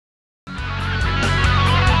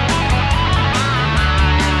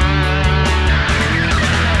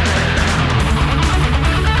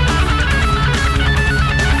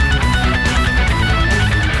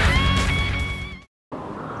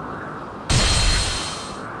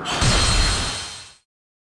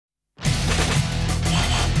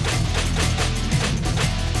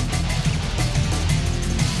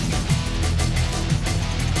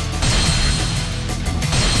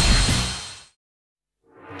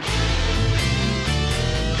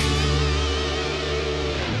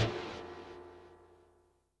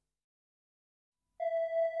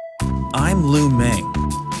I'm Meng.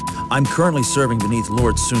 I'm currently serving beneath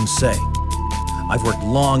Lord Sun Ce. I've worked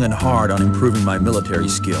long and hard on improving my military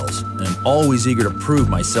skills, and I'm always eager to prove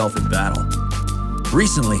myself in battle.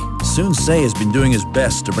 Recently, Sun Ce has been doing his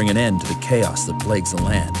best to bring an end to the chaos that plagues the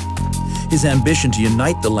land. His ambition to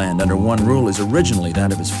unite the land under one rule is originally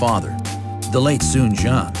that of his father, the late Sun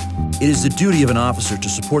Jian. It is the duty of an officer to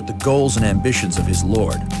support the goals and ambitions of his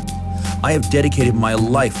lord. I have dedicated my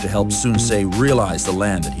life to help Sun Ce realize the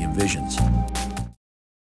land that he envisions.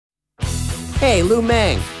 Hey,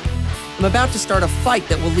 Meng. I'm about to start a fight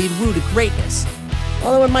that will lead Wu to greatness.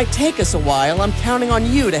 Although it might take us a while, I'm counting on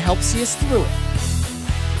you to help see us through it.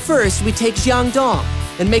 First, we take Jiangdong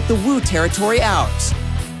and make the Wu territory ours.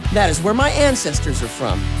 That is where my ancestors are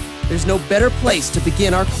from. There's no better place to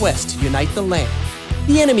begin our quest to unite the land.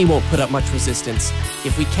 The enemy won't put up much resistance.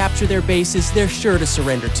 If we capture their bases, they're sure to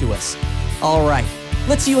surrender to us. All right,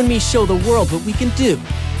 let's you and me show the world what we can do.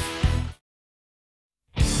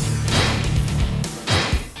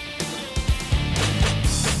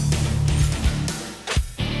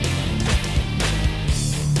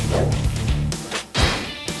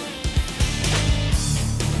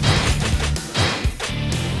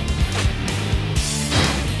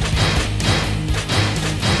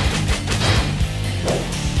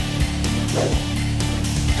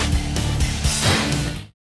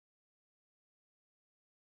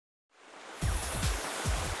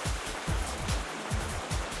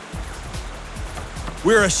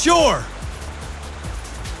 We're ashore!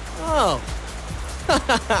 Oh.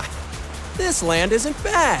 This land isn't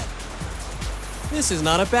bad. This is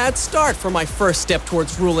not a bad start for my first step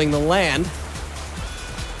towards ruling the land.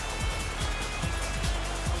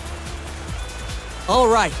 All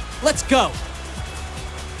right, let's go.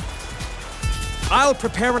 I'll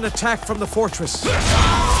prepare an attack from the fortress.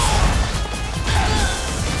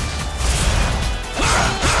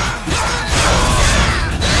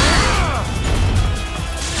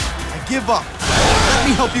 Give up. Let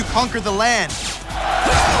me help you conquer the land.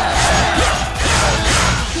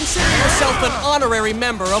 Consider yourself an honorary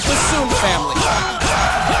member of the Sun family.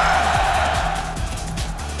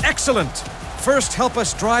 Excellent. First, help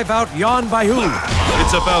us drive out Yan Baihu.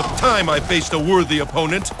 It's about time I faced a worthy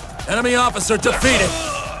opponent. Enemy officer defeated!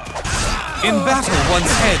 In battle,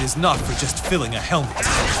 one's head is not for just filling a helmet.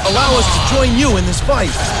 Allow us to join you in this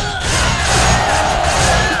fight.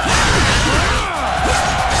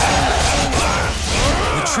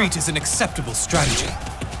 Retreat is an acceptable strategy.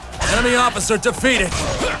 Enemy officer defeated!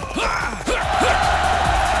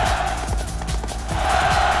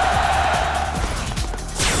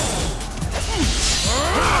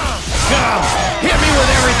 Come, hit me with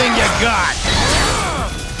everything you got.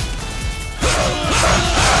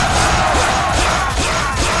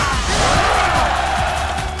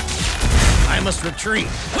 I must retreat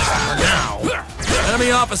for now.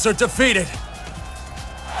 Enemy officer defeated!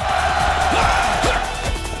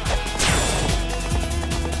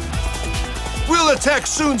 We'll attack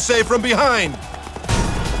Sun Ce from behind!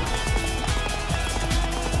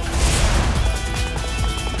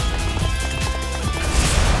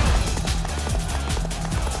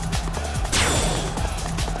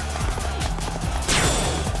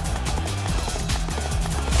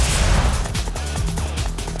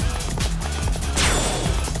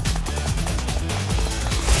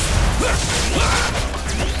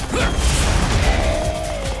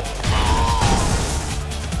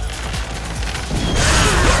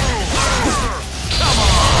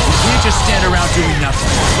 Just stand around doing nothing.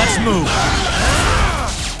 Let's move.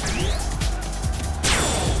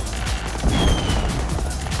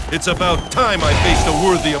 It's about time I faced a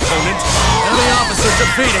worthy opponent. Enemy officer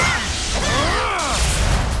defeated!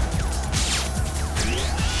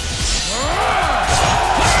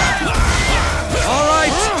 All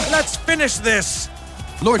right, let's finish this.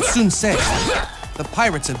 Lord Sun Ce, the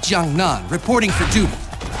pirates of Jiangnan reporting for duty.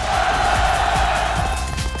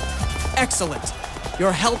 Excellent.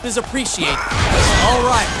 Your help is appreciated. All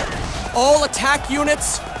right. All attack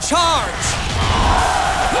units, charge!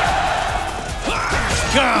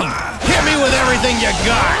 Come, hit me with everything you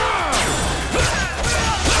got.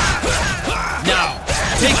 Now,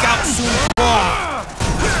 take out Sun Ce.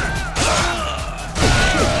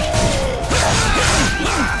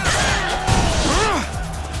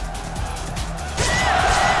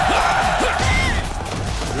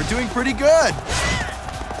 You're doing pretty good.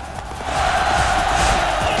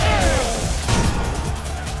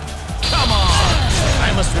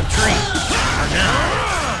 I must retreat for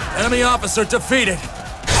now. Enemy officer defeated!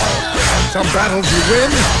 Some battles you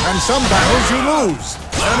win, and some battles you lose.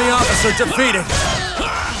 Enemy officer defeated!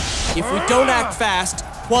 If we don't act fast,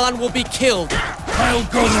 Quan will be killed. I'll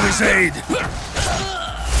go to his aid.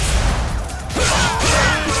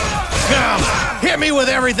 Come, hit me with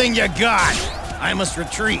everything you got. I must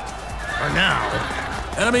retreat. For now.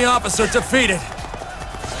 Enemy officer defeated.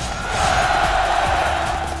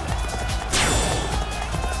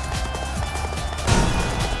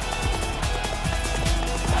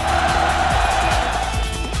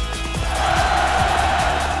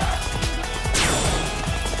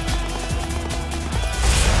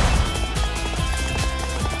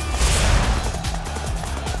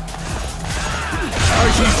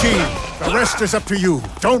 RGG, the rest is up to you.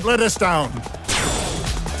 Don't let us down.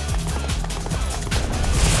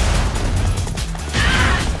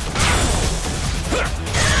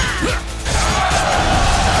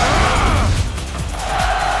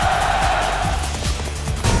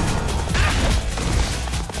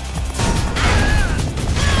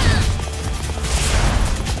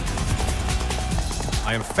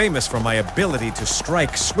 I am famous for my ability to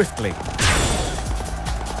strike swiftly.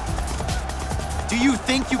 Do you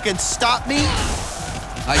think you can stop me?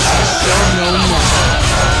 I shall show no mercy.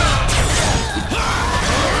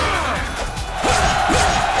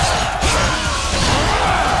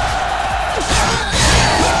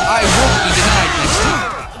 I won't be denied next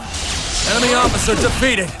time. Enemy officer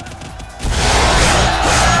defeated.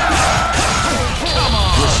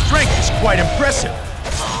 Your strength is quite impressive.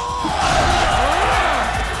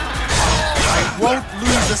 I won't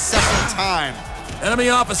lose a second time. Enemy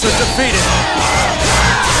officer defeated.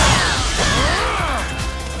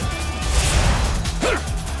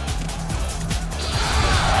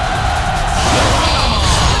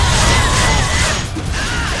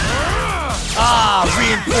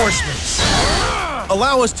 Reinforcements.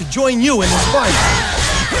 Allow us to join you in this fight.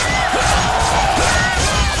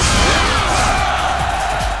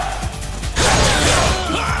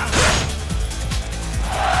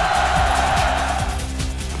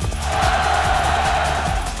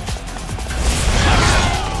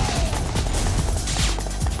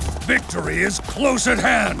 Victory is close at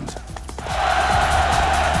hand.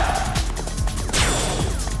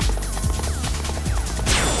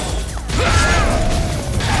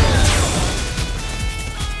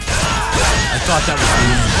 I thought that was the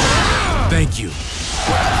end. Thank you.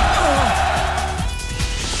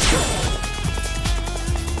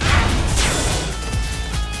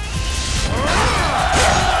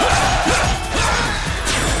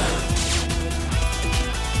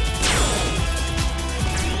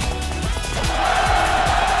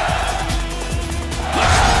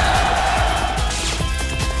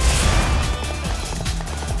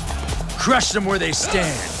 Crush them where they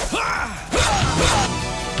stand.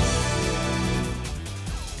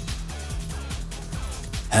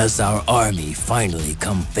 Has our army finally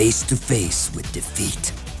come face to face with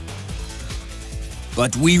defeat?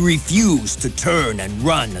 But we refuse to turn and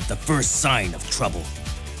run at the first sign of trouble.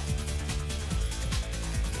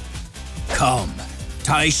 Come,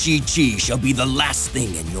 Tai Chi shall be the last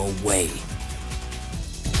thing in your way.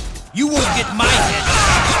 You won't get my head in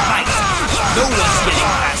this fight. No one's getting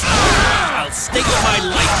past me. I'll stake my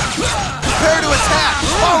life. Prepare to attack!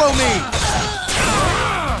 Follow me!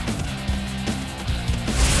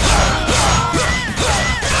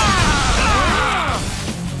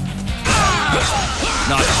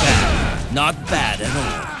 Not bad. Not bad at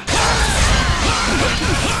all.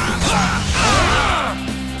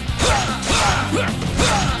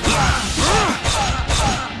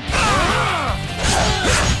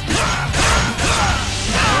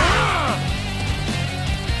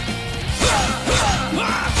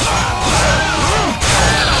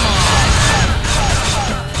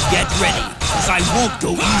 Get ready, because I won't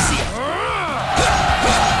go easy.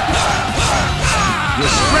 Your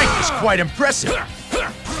strength is quite impressive.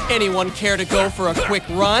 Anyone care to go for a quick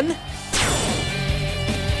run?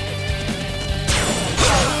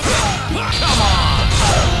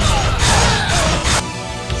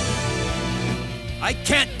 I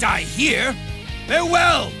can't die here.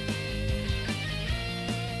 Farewell!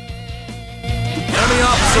 Enemy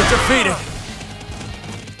officer defeated.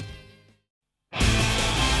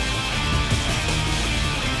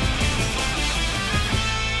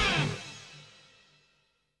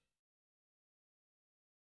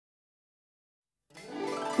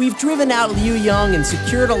 We've driven out Liu Yang and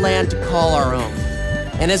secured a land to call our own.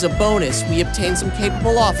 And as a bonus, we obtained some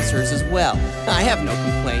capable officers as well. I have no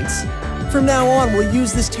complaints. From now on, we'll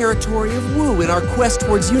use this territory of Wu in our quest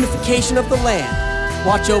towards unification of the land.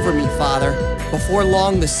 Watch over me, Father. Before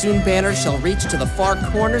long, the Sun banner shall reach to the far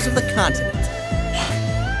corners of the continent.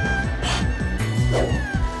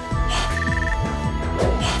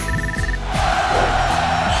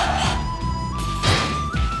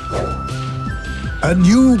 A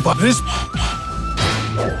new this